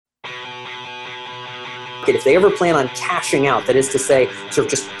If they ever plan on cashing out, that is to say, sort of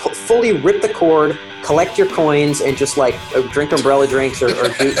just fully rip the cord, collect your coins, and just like drink umbrella drinks or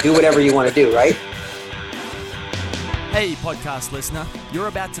do whatever you want to do, right? Hey, podcast listener, you're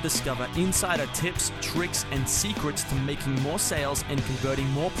about to discover insider tips, tricks, and secrets to making more sales and converting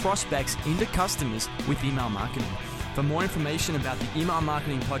more prospects into customers with email marketing. For more information about the Email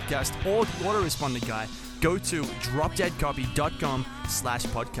Marketing Podcast or the Autoresponder Guide, go to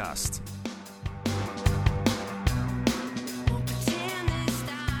dropdeadcopy.com/podcast.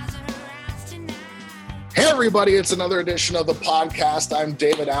 Hey everybody, it's another edition of the podcast. I'm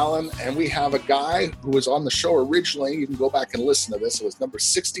David Allen, and we have a guy who was on the show originally. You can go back and listen to this. It was number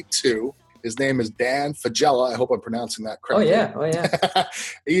 62. His name is Dan Fagella. I hope I'm pronouncing that correctly. Oh, yeah.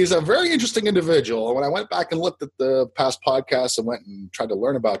 He's a very interesting individual. When I went back and looked at the past podcasts and went and tried to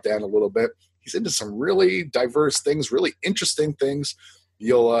learn about Dan a little bit, he's into some really diverse things, really interesting things.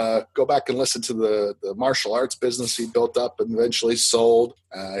 You'll go back and listen to the martial arts business he built up and eventually sold.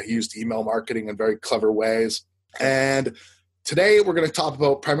 He used email marketing in very clever ways. And today we're going to talk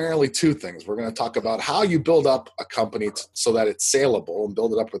about primarily two things. We're going to talk about how you build up a company so that it's saleable and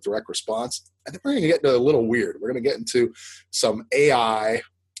build it up with direct response. And then we're going to get into a little weird. We're going to get into some AI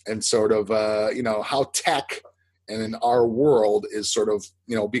and sort of, how tech and in our world is sort of,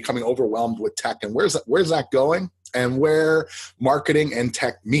 becoming overwhelmed with tech. And where's that going? And where marketing and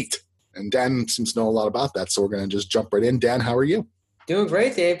tech meet. And Dan seems to know a lot about that, so we're going to just jump right in. Dan, how are you? Doing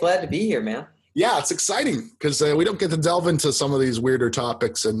great, Dave. Glad to be here, man. Yeah, it's exciting because we don't get to delve into some of these weirder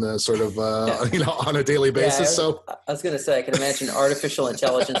topics and sort of, on a daily basis. I was going to say, I can imagine artificial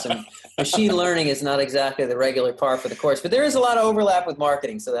intelligence and machine learning is not exactly the regular par for the course, but there is a lot of overlap with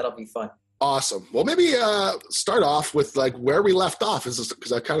marketing, so that'll be fun. Awesome. Well, maybe start off with like where we left off,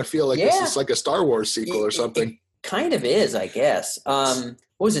 because I kind of feel like this is like a Star Wars sequel or something. It kind of is, I guess. What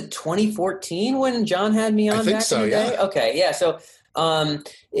was it, 2014 when John had me on? I think back so, in the day? yeah. Okay, yeah. So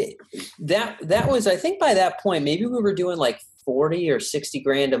that was, I think by that point, maybe we were doing like 40 or 60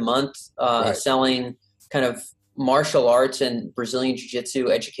 grand a month selling kind of martial arts and Brazilian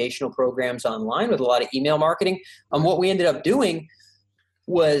Jiu-Jitsu educational programs online with a lot of email marketing. What we ended up doing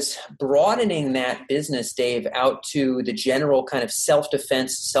was broadening that business, Dave, out to the general kind of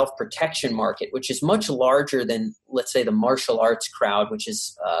self-defense, self-protection market, which is much larger than, let's say, the martial arts crowd, which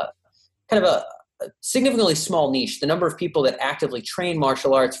is kind of a significantly small niche. The number of people that actively train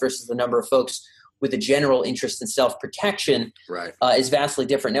martial arts versus the number of folks with a general interest in self-protection is vastly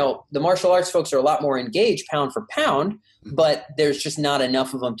different. Now, the martial arts folks are a lot more engaged pound for pound, but there's just not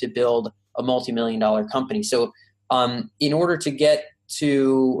enough of them to build a multi-million-dollar company. So in order to get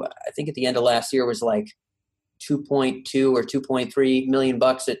to, I think at the end of last year was like 2.2 or 2.3 million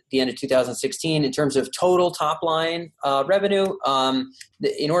bucks at the end of 2016 in terms of total top line revenue.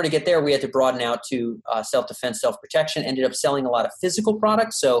 In order to get there, we had to broaden out to self-defense, self-protection, ended up selling a lot of physical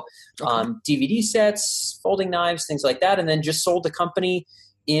products. So DVD sets, folding knives, things like that. And then just sold the company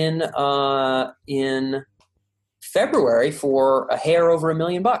in February for a hair over $1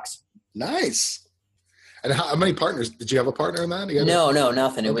 million. Nice. And how many partners? Did you have a partner in that? No,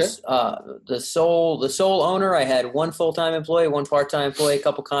 nothing. It was the sole owner. I had one full-time employee, one part-time employee, a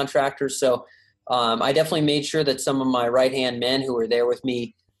couple contractors. So I definitely made sure that some of my right-hand men who were there with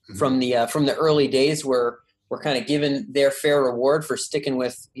me from the early days were kind of given their fair reward for sticking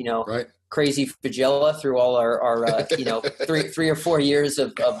with, crazy Fagella through all our 3 or 4 years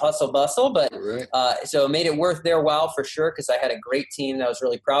of hustle bustle. But so it made it worth their while for sure, because I had a great team that I was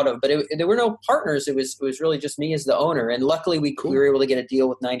really proud of. But there were no partners. It was really just me as the owner. And luckily we were able to get a deal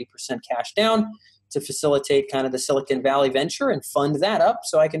with 90% cash down to facilitate kind of the Silicon Valley venture and fund that up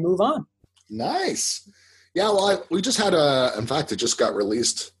so I can move on. Nice. Yeah, well, we just had in fact, it just got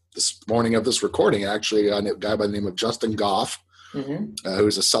released this morning of this recording, actually, a guy by the name of Justin Goff,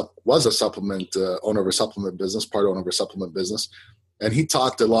 who's was a supplement owner of a supplement business, part owner of a supplement business, and he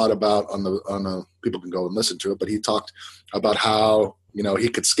talked a lot about people can go and listen to it, but he talked about how he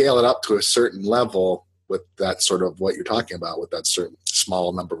could scale it up to a certain level with that sort of what you're talking about with that certain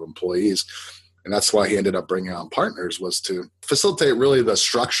small number of employees. And that's why he ended up bringing on partners, was to facilitate really the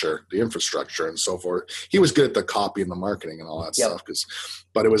structure, the infrastructure and so forth. He was good at the copy and the marketing and all that stuff,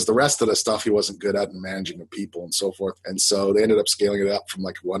 but it was the rest of the stuff he wasn't good at, in managing the people and so forth. And so they ended up scaling it up from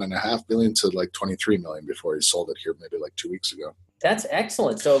like $1.5 million to like $23 million before he sold it here maybe like 2 weeks ago. That's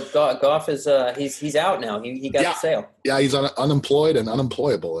excellent. So Goff is he's out now. He got the sale. Yeah, he's unemployed and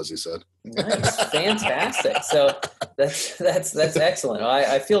unemployable, as he said. Nice, fantastic. So that's excellent.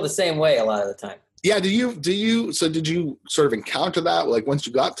 I feel the same way a lot of the time. Yeah. Did you sort of encounter that? Like once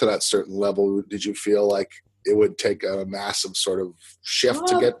you got to that certain level, did you feel like it would take a massive sort of shift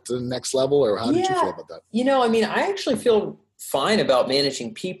to get to the next level? Or how did you feel about that? I mean, I actually feel fine about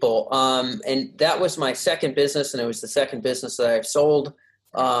managing people. And that was my second business, and it was the second business that I've sold.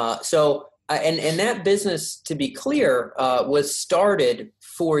 And that business, to be clear, was started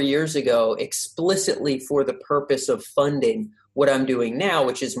 4 years ago explicitly for the purpose of funding what I'm doing now,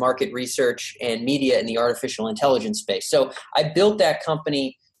 which is market research and media in the artificial intelligence space. So I built that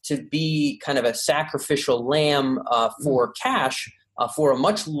company to be kind of a sacrificial lamb for cash for a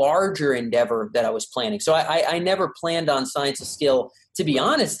much larger endeavor that I was planning. So I never planned on Science of Skill. To be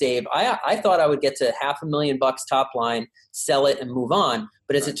honest, Dave, I thought I would get to $500,000 top line, sell it, and move on.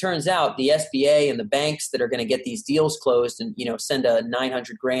 But as it turns out, the SBA and the banks that are going to get these deals closed and send a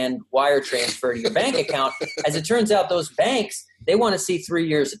 $900,000 wire transfer to your bank account, as it turns out, those banks, they want to see 3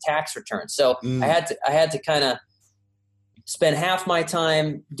 years of tax returns. So I had to kind of spend half my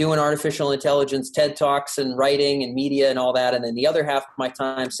time doing artificial intelligence, TED Talks and writing and media and all that, and then the other half of my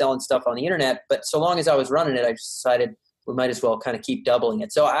time selling stuff on the internet. But so long as I was running it, I just decided we might as well kind of keep doubling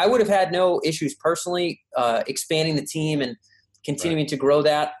it. So I would have had no issues personally expanding the team and continuing to grow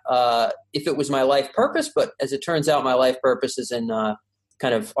that if it was my life purpose. But as it turns out, my life purpose is in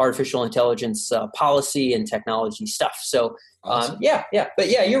kind of artificial intelligence policy and technology stuff. So awesome. But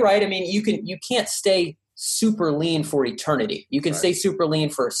yeah, you're right. I mean, you can't stay super lean for eternity. You can stay super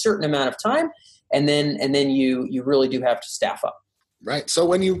lean for a certain amount of time, and then you really do have to staff up. Right. So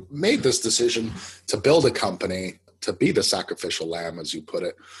when you made this decision to build a company, to be the sacrificial lamb, as you put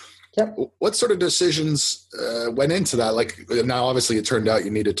it, what sort of decisions went into that? Like, now, obviously, it turned out you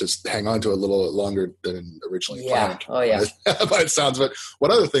needed to hang on to it a little longer than originally planned. Oh, yeah. By it sounds of it.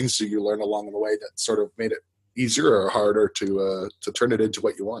 What other things did you learn along the way that sort of made it easier or harder to turn it into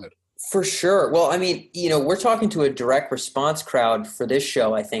what you wanted? For sure. Well, I mean, we're talking to a direct response crowd for this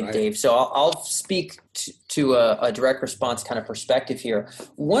show, I think, Dave. So I'll speak to a direct response kind of perspective here.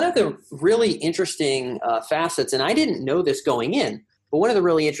 One of the really interesting facets, and I didn't know this going in, but one of the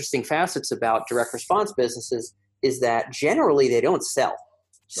really interesting facets about direct response businesses is that generally they don't sell.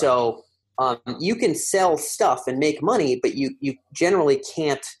 So you can sell stuff and make money, but you generally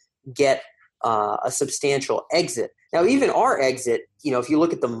can't get a substantial exit. Now, even our exit, if you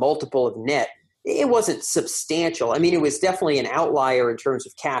look at the multiple of net, it wasn't substantial. I mean, it was definitely an outlier in terms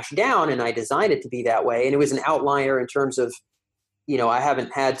of cash down, and I designed it to be that way. And it was an outlier in terms of, I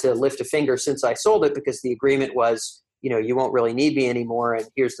haven't had to lift a finger since I sold it because the agreement was, you won't really need me anymore, and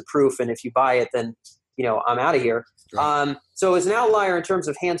here's the proof. And if you buy it, then, I'm out of here. Right. So it was an outlier in terms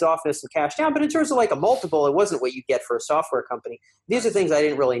of hands-offness and cash down, but in terms of like a multiple, it wasn't what you get for a software company. These are things I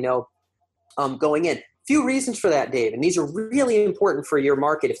didn't really know going in. Few reasons for that, Dave, and these are really important for your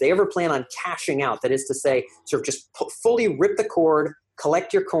market. If they ever plan on cashing out, that is to say, sort of just fully rip the cord,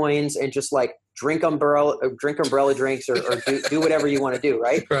 collect your coins, and just like drink umbrella drinks or do whatever you want to do,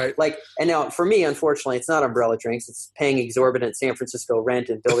 right? Right. Like, and now for me, unfortunately, it's not umbrella drinks. It's paying exorbitant San Francisco rent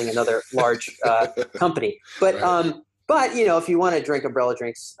and building another large company. But But, if you want to drink umbrella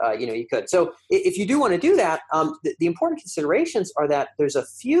drinks, you could. So if you do want to do that, the important considerations are that there's a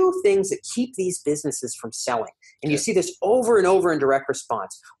few things that keep these businesses from selling. And you see this over and over in direct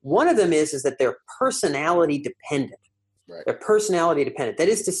response. One of them is that they're personality dependent. Right. They're personality dependent. That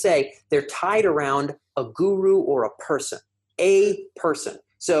is to say, they're tied around a guru or a person.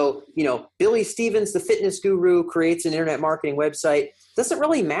 So, Billy Stevens, the fitness guru, creates an internet marketing website. Doesn't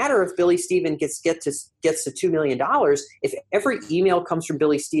really matter if Billy Stevens gets to $2 million. If every email comes from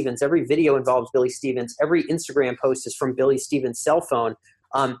Billy Stevens, every video involves Billy Stevens, every Instagram post is from Billy Stevens' cell phone,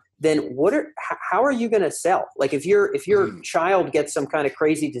 then how are you going to sell? Like if your child gets some kind of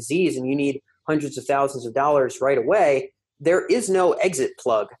crazy disease and you need hundreds of thousands of dollars right away, there is no exit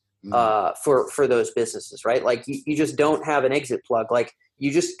plug for those businesses, right? Like you just don't have an exit plug. Like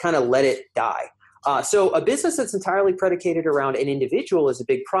you just kind of let it die. So a business that's entirely predicated around an individual is a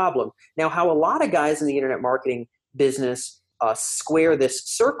big problem. Now, how a lot of guys in the internet marketing business square this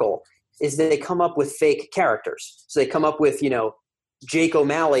circle is that they come up with fake characters. So they come up with, Jake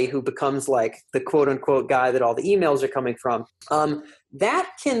O'Malley, who becomes like the quote unquote guy that all the emails are coming from. That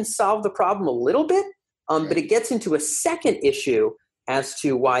can solve the problem a little bit, but it gets into a second issue as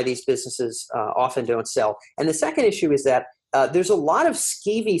to why these businesses often don't sell. And the second issue is that there's a lot of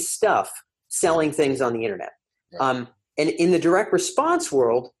skeevy stuff selling things on the internet. Right. And in the direct response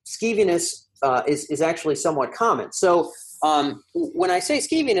world, skeeviness is actually somewhat common. So when I say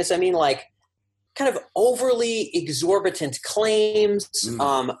skeeviness, I mean like kind of overly exorbitant claims,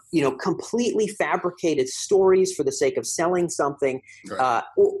 completely fabricated stories for the sake of selling something, right.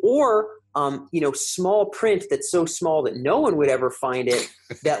 or small print that's so small that no one would ever find it,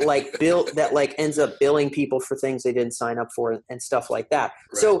 that ends up billing people for things they didn't sign up for and stuff like that.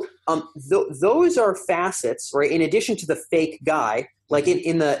 Right. So those are facets, right? In addition to the fake guy, like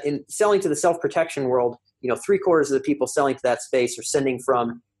in selling to the self-protection world, 3/4 of the people selling to that space are sending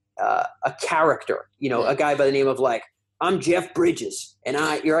from a character, a guy by the name of like, I'm Jeff Bridges, and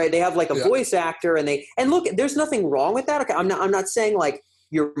you're right. They have like a voice actor, and look, there's nothing wrong with that. Okay, I'm not saying like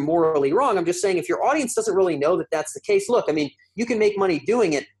you're morally wrong. I'm just saying if your audience doesn't really know that that's the case, look, I mean, you can make money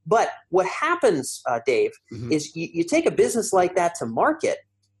doing it, but what happens, Dave, is you take a business like that to market,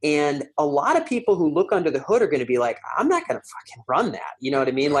 and a lot of people who look under the hood are going to be like, I'm not going to fucking run that. You know what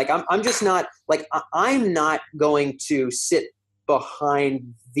I mean? Like I'm just not like I'm not going to sit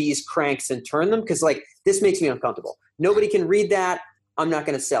behind these cranks and turn them because like this makes me uncomfortable. Nobody can read that. I'm not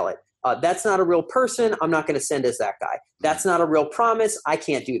going to sell it. That's not a real person. I'm not going to send as that guy. That's not a real promise. I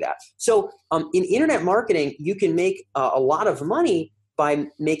can't do that. So in internet marketing, you can make a lot of money by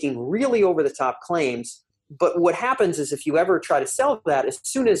making really over-the-top claims. But what happens is if you ever try to sell that, as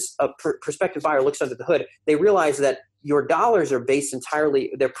soon as a prospective buyer looks under the hood, they realize that your dollars are based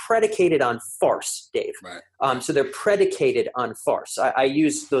entirely – they're predicated on farce, Dave. Right. So they're predicated on farce. I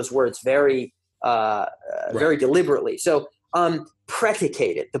use those words very very deliberately. So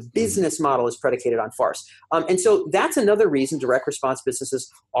predicated. The business model is predicated on farce. And so that's another reason direct response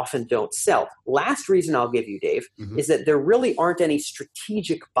businesses often don't sell. Last reason I'll give you, Dave, is that there really aren't any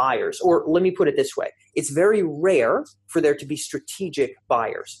strategic buyers. Or let me put it this way. It's very rare for there to be strategic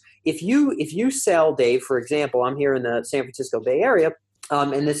buyers. If you sell, Dave, for example, I'm here in the San Francisco Bay Area,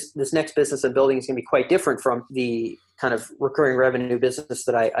 and this next business I'm building is going to be quite different from the kind of recurring revenue business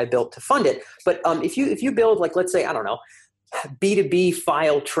that I built to fund it. But if you build like, let's say, I don't know, B2B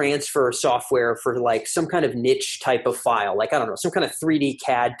file transfer software for like some kind of niche type of file, like, I don't know, some kind of 3D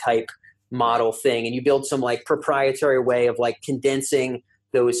CAD type model thing. And you build some like proprietary way of like condensing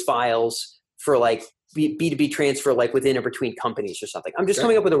those files for like B2B transfer, like within or between companies or something. I'm just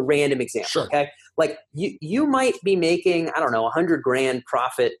coming up with a random example. Sure. Okay. Like you might be making, I don't know, $100,000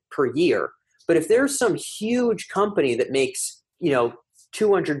 profit per year. But if there's some huge company that makes,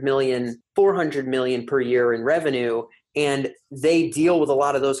 200 million, 400 million per year in revenue, and they deal with a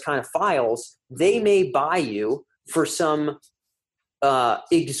lot of those kind of files, they may buy you for some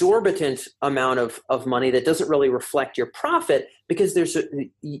exorbitant amount of money that doesn't really reflect your profit, because there's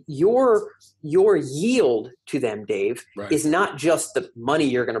your yield to them, Dave, is not just the money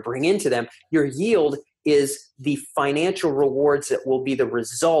you're going to bring into them. Your yield is the financial rewards that will be the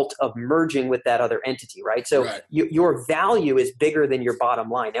result of merging with that other entity, right? So your value is bigger than your bottom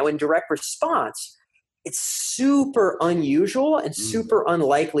line. Now, in direct response, it's super unusual and super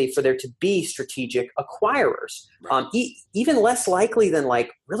unlikely for there to be strategic acquirers. Even less likely than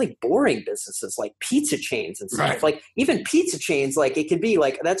like really boring businesses like pizza chains and stuff. Like even pizza chains, like it could be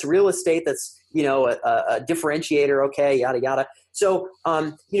like that's real estate, that's a differentiator, okay, yada yada. So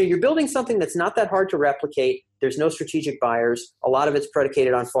you're building something that's not that hard to replicate. There's no strategic buyers. A lot of it's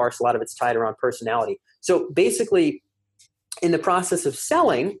predicated on farce. A lot of it's tied around personality. So basically, in the process of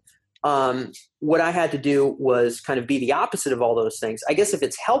selling, what I had to do was kind of be the opposite of all those things. I guess if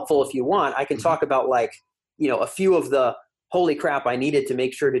it's helpful, if you want, I can talk about like, a few of the holy crap I needed to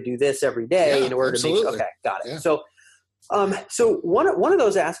make sure to do this every day in order to make sure. Okay, got it. Yeah. So one of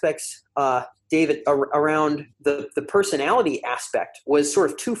those aspects, David, around the personality aspect was sort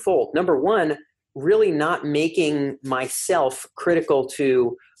of twofold. Number one, really not making myself critical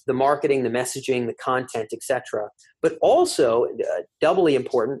to the marketing, the messaging, the content, etc. But also, doubly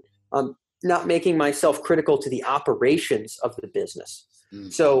important, not making myself critical to the operations of the business.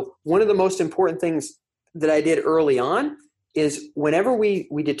 So one of the most important things that I did early on is whenever we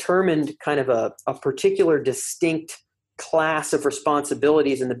determined kind of a particular distinct class of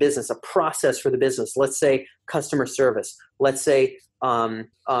responsibilities in the business, a process for the business, let's say customer service, let's say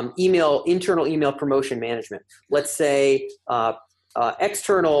internal email promotion management, let's say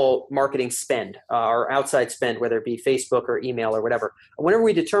external marketing spend or outside spend, whether it be Facebook or email or whatever. Whenever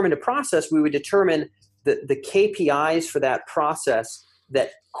we determined a process, we would determine the KPIs for that process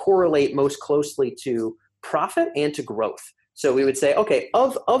that correlate most closely to profit and to growth. So we would say, okay,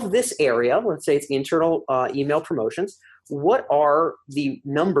 of this area, let's say it's internal email promotions, what are the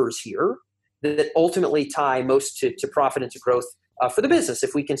numbers here that ultimately tie most to profit and to growth for the business?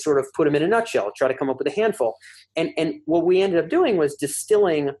 If we can sort of put them in a nutshell, try to come up with a handful. And what we ended up doing was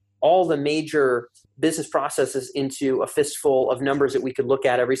distilling all the major business processes into a fistful of numbers that we could look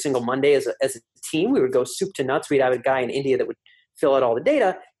at every single Monday as a team. We would go soup to nuts. We'd have a guy in India that would fill out all the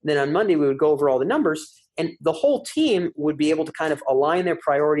data. And then on Monday, we would go over all the numbers. And the whole team would be able to kind of align their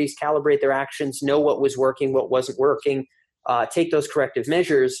priorities, calibrate their actions, know what was working, what wasn't working, take those corrective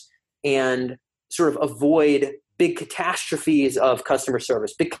measures, and sort of avoid big catastrophes of customer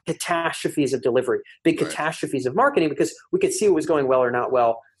service, big catastrophes of delivery, big catastrophes of marketing, because we could see what was going well or not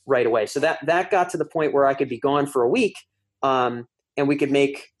well right away. So that got to the point where I could be gone for a week, and we could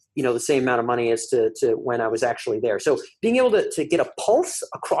make the same amount of money as to when I was actually there. So being able to get a pulse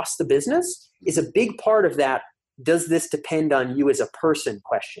across the business is a big part of that. Does this depend on you as a person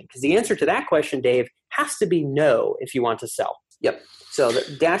question? Because the answer to that question, Dave, has to be no if you want to sell. Yep. So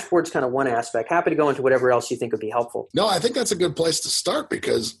the dashboard's kind of one aspect. Happy to go into whatever else you think would be helpful. No, I think that's a good place to start,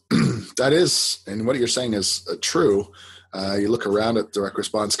 because that is, and what you're saying is true. You look around at direct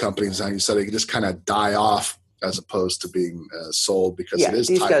response companies and you said it can just kind of die off as opposed to being sold, because it is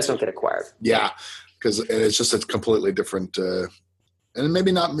these guys don't get acquired. Yeah, because it's just a completely different and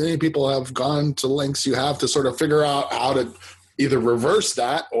maybe not many people have gone to lengths you have to sort of figure out how to either reverse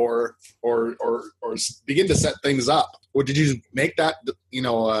that or begin to set things up. Or did you make that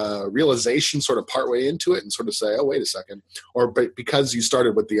realization sort of partway into it and sort of say, oh, wait a second, or because you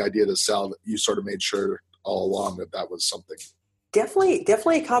started with the idea to sell, you sort of made sure all along that was something? Definitely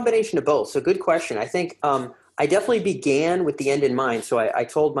a combination of both. So good question. I think I definitely began with the end in mind. So I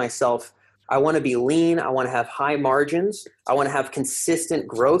told myself, I want to be lean. I want to have high margins. I want to have consistent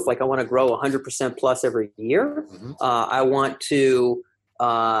growth. Like I want to grow 100% plus every year. Mm-hmm. I want to,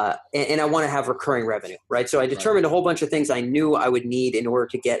 and I want to have recurring revenue, right? So I determined a whole bunch of things I knew I would need in order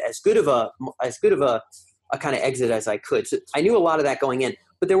to get as good of a kind of exit as I could. So I knew a lot of that going in,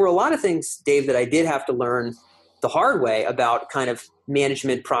 but there were a lot of things, Dave, that I did have to learn the hard way about kind of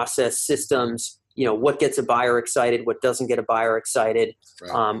management process systems. What gets a buyer excited, what doesn't get a buyer excited,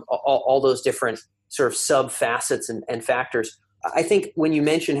 all those different sort of sub facets and factors. I think when you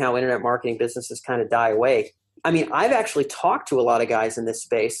mention how internet marketing businesses kind of die away, I mean, I've actually talked to a lot of guys in this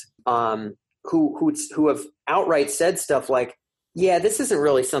space who have outright said stuff like, yeah, this isn't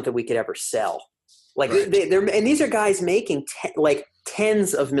really something we could ever sell. Like they're and these are guys making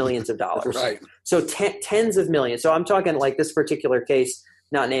tens of millions of dollars. Right. So tens of millions. So I'm talking like this particular case,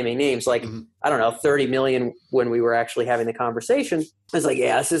 not naming names, like, I don't know, 30 million when we were actually having the conversation. I was like,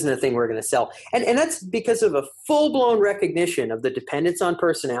 yeah, this isn't a thing we're going to sell. And that's because of a full-blown recognition of the dependence on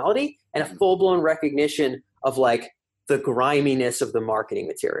personality and a full-blown recognition of like the griminess of the marketing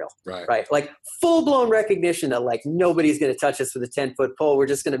material, right? Like full-blown recognition that like nobody's going to touch us with a 10-foot pole. We're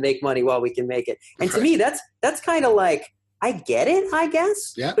just going to make money while we can make it. And to me, that's kind of like, I get it, I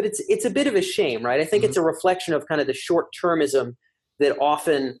guess, but it's a bit of a shame, right? I think it's a reflection of kind of the short-termism that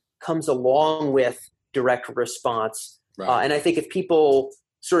often comes along with direct response. And I think if people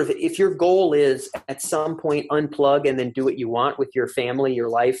if your goal is at some point unplug and then do what you want with your family, your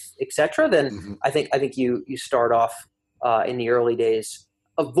life, etc., then I think you start off in the early days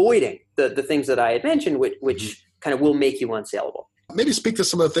avoiding the things that I had mentioned, which kind of will make you unsaleable. Maybe speak to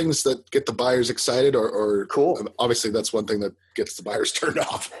some of the things that get the buyers excited or cool. Obviously that's one thing that gets the buyers turned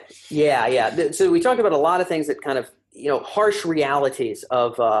off. Yeah. So we talked about a lot of things that kind of, harsh realities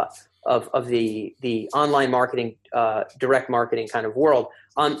of the online marketing, direct marketing kind of world.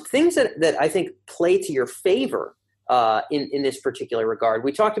 Things that I think play to your favor in this particular regard.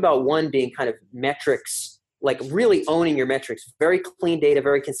 We talked about one being kind of metrics, like really owning your metrics, very clean data,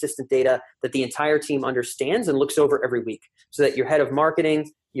 very consistent data that the entire team understands and looks over every week, so that your head of marketing,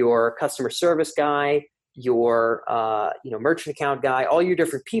 your customer service guy, your merchant account guy, all your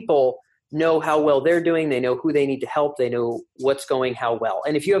different people know how well they're doing. They know who they need to help. They know what's going how well.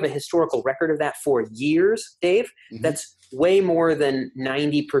 And if you have a historical record of that for years, Dave, that's way more than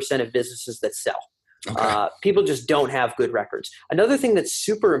 90% of businesses that sell. Okay. People just don't have good records. Another thing that's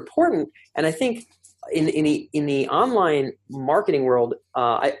super important, and I think in the online marketing world,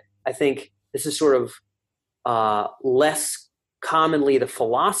 I think this is sort of less commonly the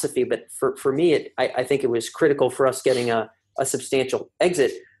philosophy, but for me, I think it was critical for us getting a substantial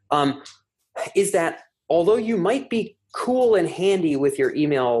exit, is that although you might be cool and handy with your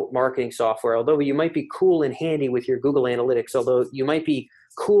email marketing software, although you might be cool and handy with your Google Analytics, although you might be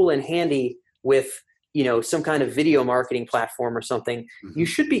cool and handy with some kind of video marketing platform or something, you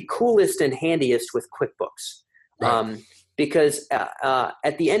should be coolest and handiest with QuickBooks. Right. Because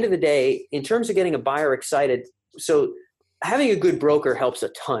at the end of the day, in terms of getting a buyer excited, so having a good broker helps a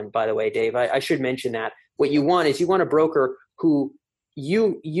ton, by the way, Dave. I should mention that. What you want is a broker who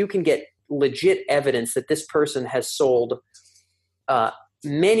you can get legit evidence that this person has sold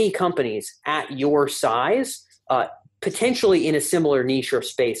many companies at your size potentially in a similar niche or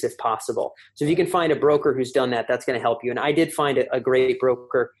space if possible. So if you can find a broker who's done that, that's going to help you. And I did find a great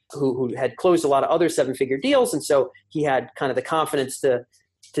broker who had closed a lot of other 7-figure deals. And so he had kind of the confidence to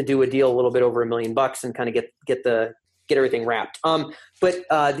do a deal a little bit over $1 million and kind of get everything wrapped. But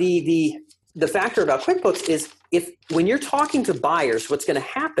the factor about QuickBooks is when you're talking to buyers, what's going to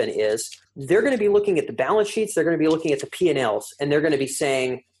happen is they're going to be looking at the balance sheets. They're going to be looking at the P&Ls, and they're going to be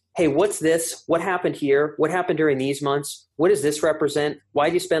saying, hey, what's this? What happened here? What happened during these months? What does this represent? Why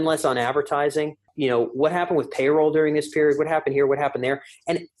did you spend less on advertising? What happened with payroll during this period? What happened here? What happened there?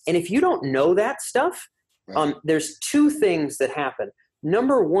 And if you don't know that stuff, there's two things that happen.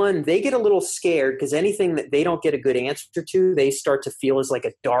 Number one, they get a little scared because anything that they don't get a good answer to, they start to feel is like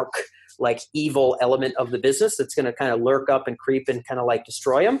a dark, like evil element of the business that's going to kind of lurk up and creep and kind of like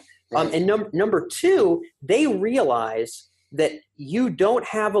destroy them. Right. And number two, they realize that you don't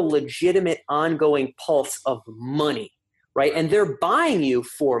have a legitimate ongoing pulse of money, right? And they're buying you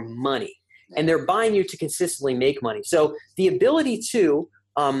for money, and they're buying you to consistently make money. So the ability to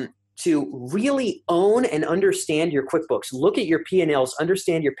really own and understand your QuickBooks, look at your P&Ls,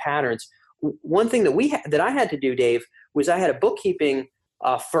 understand your patterns. One thing that I had to do, Dave, was I had a bookkeeping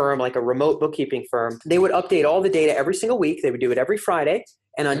firm, like a remote bookkeeping firm. They would update all the data every single week. They would do it every Friday.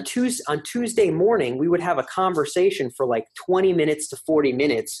 And on Tuesday morning, we would have a conversation for like 20 minutes to 40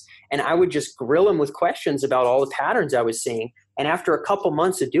 minutes. And I would just grill them with questions about all the patterns I was seeing. And after a couple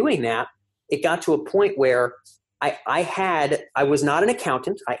months of doing that, it got to a point where I was not an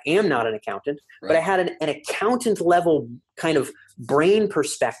accountant. I am not an accountant, right. But I had an accountant level kind of brain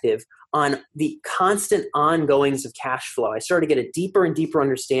perspective on the constant ongoings of cash flow. I started to get a deeper and deeper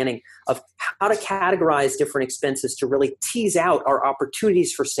understanding of how to categorize different expenses to really tease out our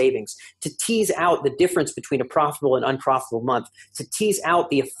opportunities for savings, to tease out the difference between a profitable and unprofitable month, to tease out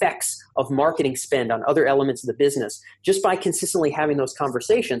the effects of marketing spend on other elements of the business, just by consistently having those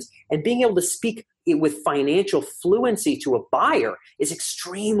conversations and being able to speak with financial fluency to a buyer is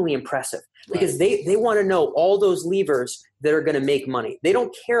extremely impressive. Because they want to know all those levers that are going to make money. They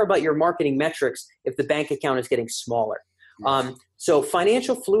don't care about your marketing metrics if the bank account is getting smaller. So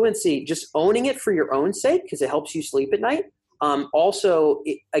financial fluency, just owning it for your own sake because it helps you sleep at night. Also,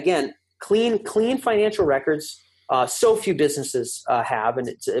 again, clean financial records. So few businesses have, and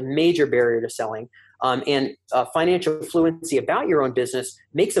it's a major barrier to selling. And financial fluency about your own business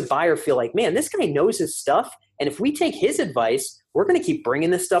makes a buyer feel like, man, this guy knows his stuff. And if we take his advice, we're going to keep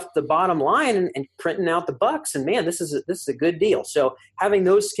bringing this stuff to the bottom line and printing out the bucks. And man, this is a good deal. So having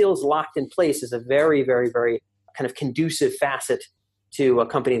those skills locked in place is a very, very, very kind of conducive facet to a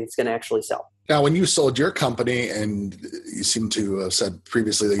company that's going to actually sell. Now, when you sold your company, and you seem to have said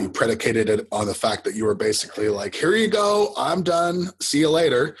previously that you predicated it on the fact that you were basically like, here you go, I'm done, see you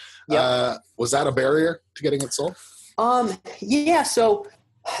later. Yep. Was that a barrier to getting it sold? Yeah. So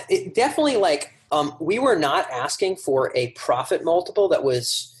it definitely we were not asking for a profit multiple that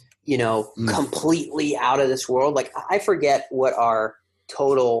was, completely out of this world. Like I forget what our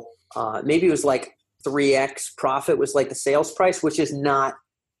total, maybe it was like 3x profit was like the sales price, which is not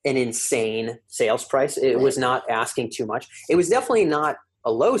an insane sales price. It was not asking too much. It was definitely not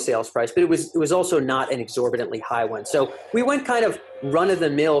a low sales price, but it was also not an exorbitantly high one. So we went kind of run of the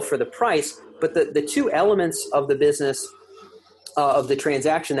mill for the price, but the two elements of the business, of the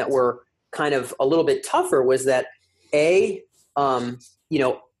transaction that were kind of a little bit tougher was that I'm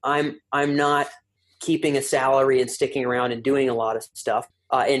not keeping a salary and sticking around and doing a lot of stuff.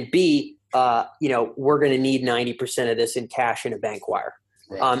 And B, we're going to need 90% of this in cash in a bank wire.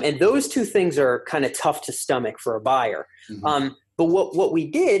 Right. And those two things are kind of tough to stomach for a buyer. Mm-hmm. But what we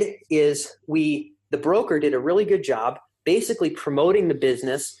did is the broker did a really good job basically promoting the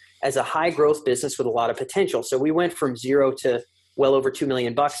business as a high growth business with a lot of potential. So we went from 0 to well over $2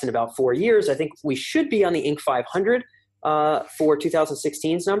 million in about 4 years. I think we should be on the Inc. 500 for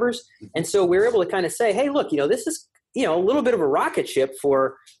 2016's numbers. And so we were able to kind of say, hey, look, this is, a little bit of a rocket ship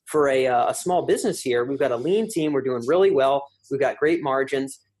for a small business here. We've got a lean team. We're doing really well. We've got great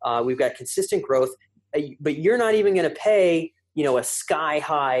margins. We've got consistent growth, but you're not even going to pay, a sky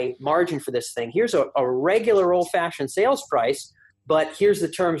high margin for this thing. Here's a regular old fashioned sales price, but here's the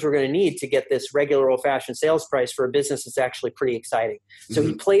terms we're going to need to get this regular old fashioned sales price for a business that's actually pretty exciting. So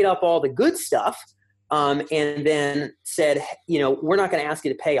he played up all the good stuff and then said, we're not going to ask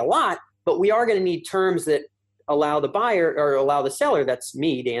you to pay a lot, but we are going to need terms that allow the buyer or allow the seller, that's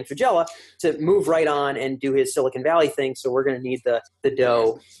me, Dan Fagella, to move right on and do his Silicon Valley thing. So we're going to need the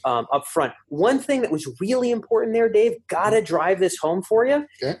dough up front. One thing that was really important there, Dave, got to drive this home for you,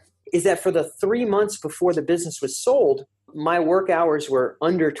 is that for the 3 months before the business was sold, my work hours were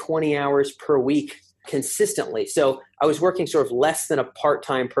under 20 hours per week consistently. So I was working sort of less than a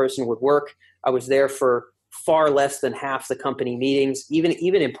part-time person would work. I was there for far less than half the company meetings, even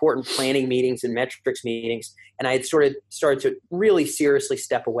important planning meetings and metrics meetings. And I had sort of started to really seriously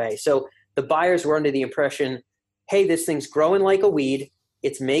step away. So the buyers were under the impression, hey, this thing's growing like a weed.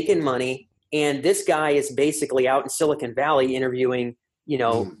 It's making money. And this guy is basically out in Silicon Valley interviewing,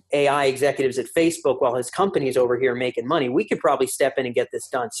 AI executives at Facebook while his company is over here making money. We could probably step in and get this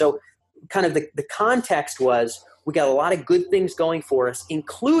done. So kind of the context was, we got a lot of good things going for us,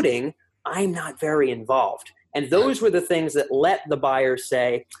 including I'm not very involved. And those were the things that let the buyers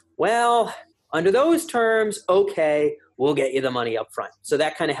say, well, under those terms, okay, we'll get you the money up front. So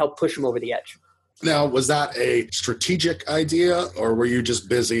that kind of helped push them over the edge. Now, was that a strategic idea, or were you just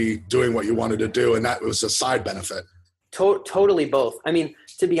busy doing what you wanted to do and that was a side benefit? Totally both. I mean,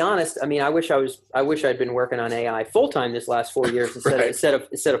 to be honest, I wish I'd been working on AI full-time this last 4 years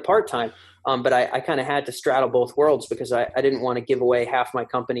instead of part-time. But I kind of had to straddle both worlds because I didn't want to give away half my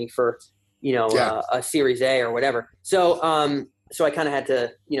company for, a Series A or whatever. So I kind of had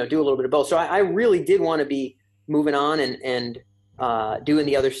to, do a little bit of both. So I really did want to be moving on and doing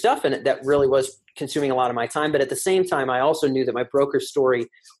the other stuff. And that really was consuming a lot of my time. But at the same time, I also knew that my broker story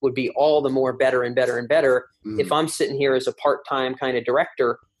would be all the more better and better and better if I'm sitting here as a part-time kind of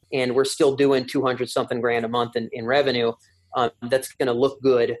director and we're still doing 200 something grand a month in revenue. That's going to look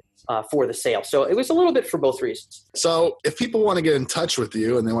good for the sale. So it was a little bit for both reasons. So if people want to get in touch with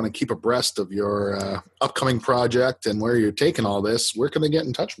you and they want to keep abreast of your upcoming project and where you're taking all this, where can they get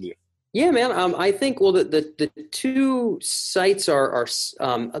in touch with you? Yeah, man. I think, the two sites are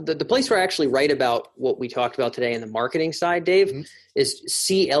the place where I actually write about what we talked about today in the marketing side, Dave, is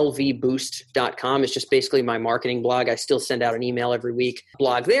clvboost.com. It's just basically my marketing blog. I still send out an email every week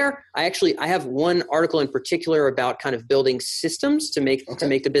blog there. I have one article in particular about kind of building systems to make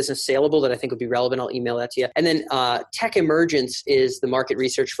the business saleable that I think would be relevant. I'll email that to you. And then Tech Emergence is the market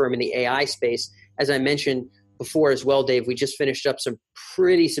research firm in the AI space. As I mentioned before as well, Dave, we just finished up some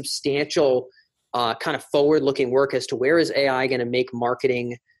pretty substantial kind of forward-looking work as to where is AI going to make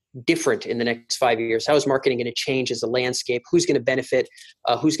marketing different in the next 5 years? How is marketing going to change as a landscape? Who's going to benefit?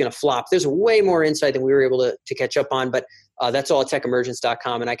 Who's going to flop? There's way more insight than we were able to catch up on, but that's all at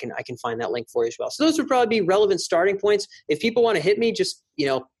techemergence.com, and I can find that link for you as well. So those would probably be relevant starting points. If people want to hit me, just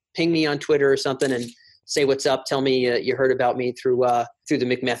ping me on Twitter or something and say what's up. Tell me you heard about me through the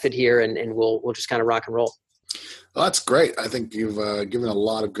McMethod here, and we'll just kind of rock and roll. Well, that's great. I think you've given a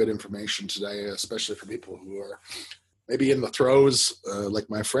lot of good information today, especially for people who are maybe in the throes, like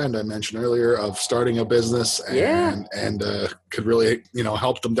my friend I mentioned earlier, of starting a business and could really,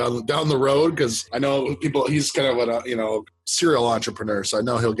 help them down the road. Because I know he's kind of a serial entrepreneur, so I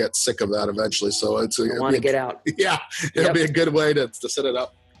know he'll get sick of that eventually. So I want to get out. Yeah, it'll be a good way to set it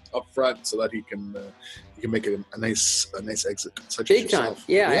up front so that he can make it a nice exit. Big time.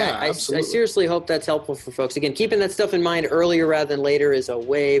 Yeah, I seriously hope that's helpful for folks. Again, keeping that stuff in mind earlier rather than later is a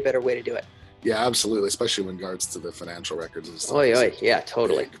way better way to do it. Yeah, absolutely, especially in regards to the financial records and stuff. Yeah,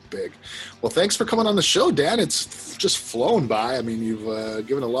 totally. Big. Well, thanks for coming on the show, Dan. It's just flown by. I mean, you've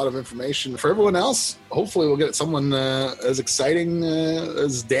given a lot of information for everyone else. Hopefully we'll get someone as exciting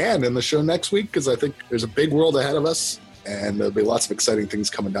as Dan in the show next week, because I think there's a big world ahead of us. And there'll be lots of exciting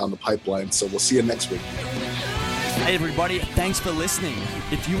things coming down the pipeline. So we'll see you next week. Hey everybody, thanks for listening.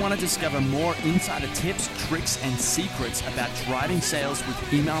 If you want to discover more insider tips, tricks, and secrets about driving sales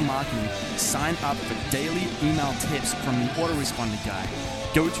with email marketing, sign up for daily email tips from the autoresponder guy.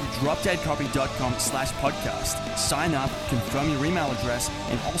 Go to dropdeadcopy.com/podcast, sign up, confirm your email address,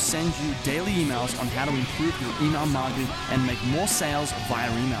 and I'll send you daily emails on how to improve your email marketing and make more sales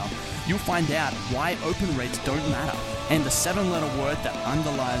via email. You'll find out why open rates don't matter and the 7-letter word that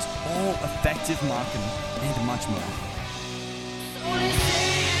underlies all effective marketing and much more.